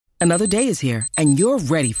Another day is here, and you're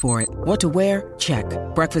ready for it. What to wear? Check.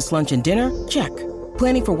 Breakfast, lunch, and dinner? Check.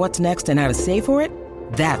 Planning for what's next and how to save for it?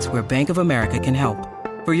 That's where Bank of America can help.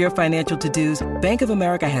 For your financial to-dos, Bank of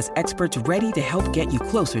America has experts ready to help get you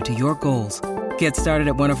closer to your goals. Get started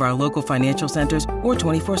at one of our local financial centers or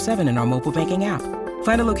 24/7 in our mobile banking app.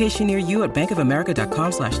 Find a location near you at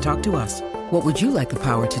bankofamerica.com/talktous. What would you like the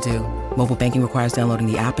power to do? Mobile banking requires downloading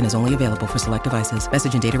the app and is only available for select devices.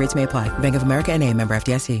 Message and data rates may apply. Bank of America N.A., member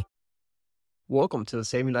FDIC. Welcome to the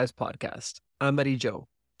Saving Lives Podcast. I'm Eddie Joe.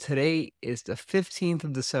 Today is the 15th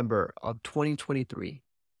of December of 2023,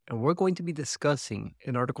 and we're going to be discussing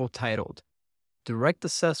an article titled Direct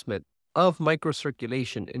Assessment of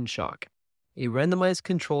Microcirculation in Shock, a randomized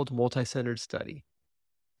controlled multi-centered study.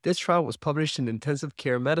 This trial was published in Intensive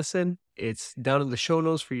Care Medicine. It's down in the show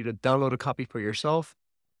notes for you to download a copy for yourself.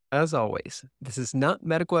 As always, this is not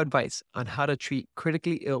medical advice on how to treat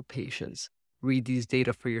critically ill patients. Read these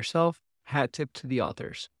data for yourself. Hat tip to the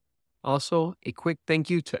authors. Also, a quick thank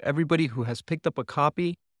you to everybody who has picked up a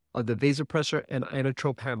copy of the Vasopressor and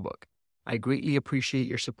Inotrope Handbook. I greatly appreciate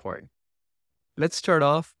your support. Let's start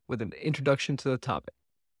off with an introduction to the topic.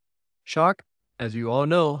 Shock, as you all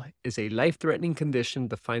know, is a life-threatening condition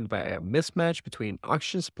defined by a mismatch between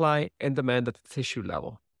oxygen supply and demand at the tissue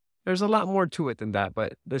level. There's a lot more to it than that,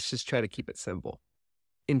 but let's just try to keep it simple.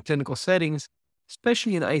 In clinical settings,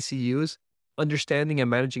 especially in ICUs, understanding and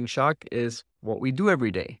managing shock is what we do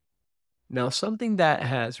every day. Now, something that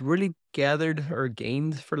has really gathered or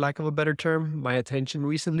gained, for lack of a better term, my attention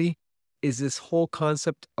recently is this whole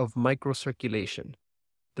concept of microcirculation,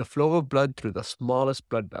 the flow of blood through the smallest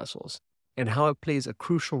blood vessels, and how it plays a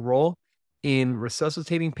crucial role in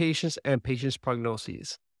resuscitating patients and patients'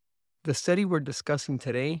 prognoses. The study we're discussing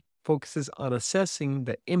today focuses on assessing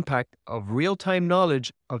the impact of real-time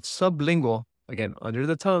knowledge of sublingual, again, under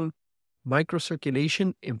the tongue,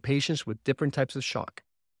 microcirculation in patients with different types of shock.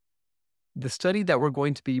 The study that we're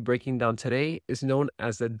going to be breaking down today is known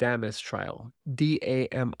as the DAMIS trial,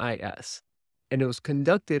 DAMIS, and it was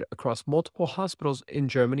conducted across multiple hospitals in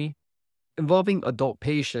Germany involving adult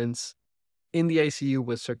patients in the ICU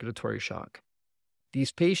with circulatory shock.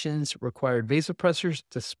 These patients required vasopressors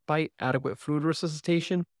despite adequate fluid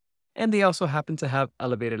resuscitation, and they also happened to have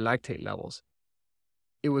elevated lactate levels.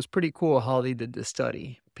 It was pretty cool how they did this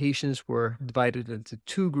study. Patients were divided into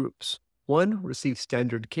two groups. One received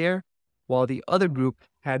standard care, while the other group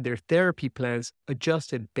had their therapy plans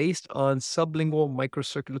adjusted based on sublingual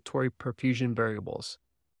microcirculatory perfusion variables.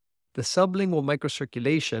 The sublingual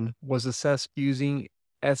microcirculation was assessed using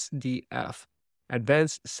SDF,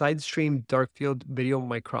 Advanced Side-Stream Dark-Field Video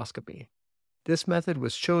Microscopy. This method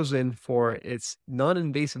was chosen for its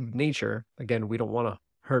non-invasive nature. Again, we don't want to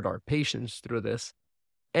hurt our patients through this,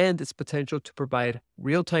 and its potential to provide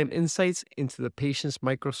real-time insights into the patient's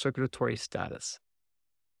microcirculatory status.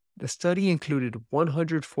 The study included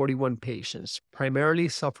 141 patients, primarily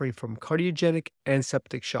suffering from cardiogenic and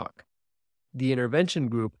septic shock. The intervention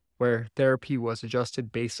group, where therapy was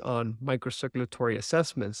adjusted based on microcirculatory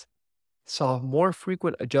assessments, saw more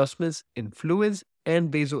frequent adjustments in fluids and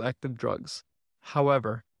vasoactive drugs.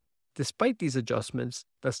 However, despite these adjustments,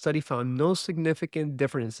 the study found no significant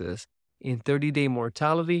differences in 30-day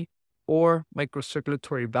mortality or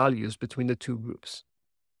microcirculatory values between the two groups.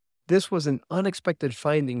 This was an unexpected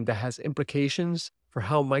finding that has implications for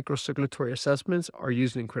how microcirculatory assessments are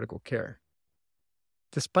used in critical care.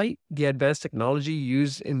 Despite the advanced technology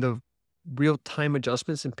used in the real-time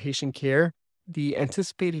adjustments in patient care, the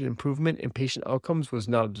anticipated improvement in patient outcomes was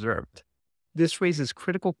not observed. This raises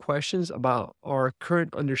critical questions about our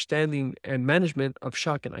current understanding and management of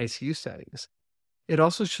shock in ICU settings. It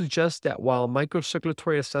also suggests that while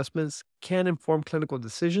microcirculatory assessments can inform clinical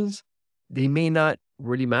decisions, they may not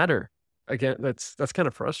really matter. Again, that's kind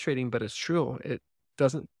of frustrating, but it's true. It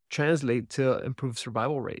doesn't translate to improved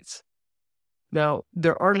survival rates. Now,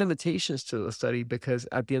 there are limitations to the study because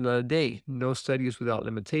at the end of the day, no study is without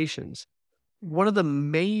limitations. One of the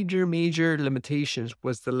major limitations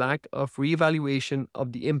was the lack of reevaluation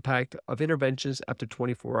of the impact of interventions after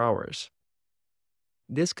 24 hours.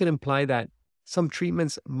 This could imply that some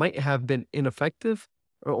treatments might have been ineffective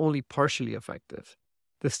or only partially effective.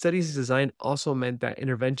 The study's design also meant that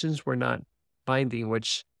interventions were not binding,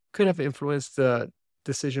 which could have influenced the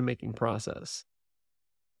decision-making process.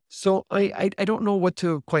 So I don't know what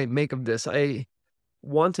to quite make of this. I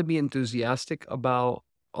want to be enthusiastic about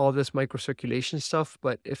all this microcirculation stuff,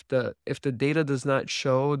 but if the data does not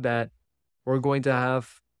show that we're going to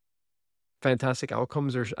have fantastic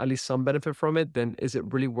outcomes or at least some benefit from it, then is it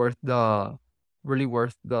really worth the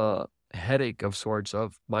headache of sorts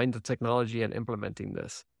of buying the technology and implementing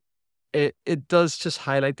this? it does just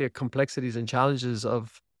highlight the complexities and challenges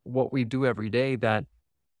of what we do every day, that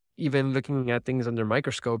even looking at things under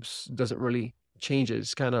microscopes doesn't really change it.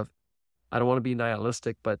 It's kind of, I don't want to be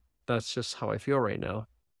nihilistic, but that's just how I feel right now.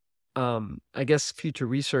 I guess future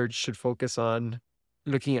research should focus on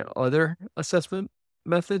looking at other assessment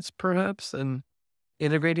methods, perhaps, and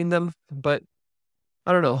integrating them. But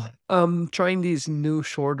I don't know. Trying these new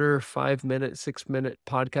shorter 5-minute, 6-minute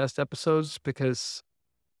podcast episodes because,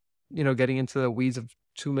 getting into the weeds of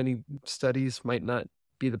too many studies might not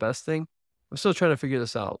be the best thing. I'm still trying to figure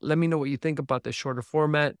this out. Let me know what you think about this shorter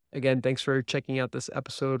format. Again, thanks for checking out this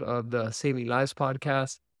episode of the Saving Lives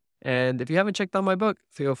podcast. And if you haven't checked out my book,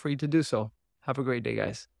 feel free to do so. Have a great day,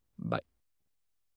 guys. Bye.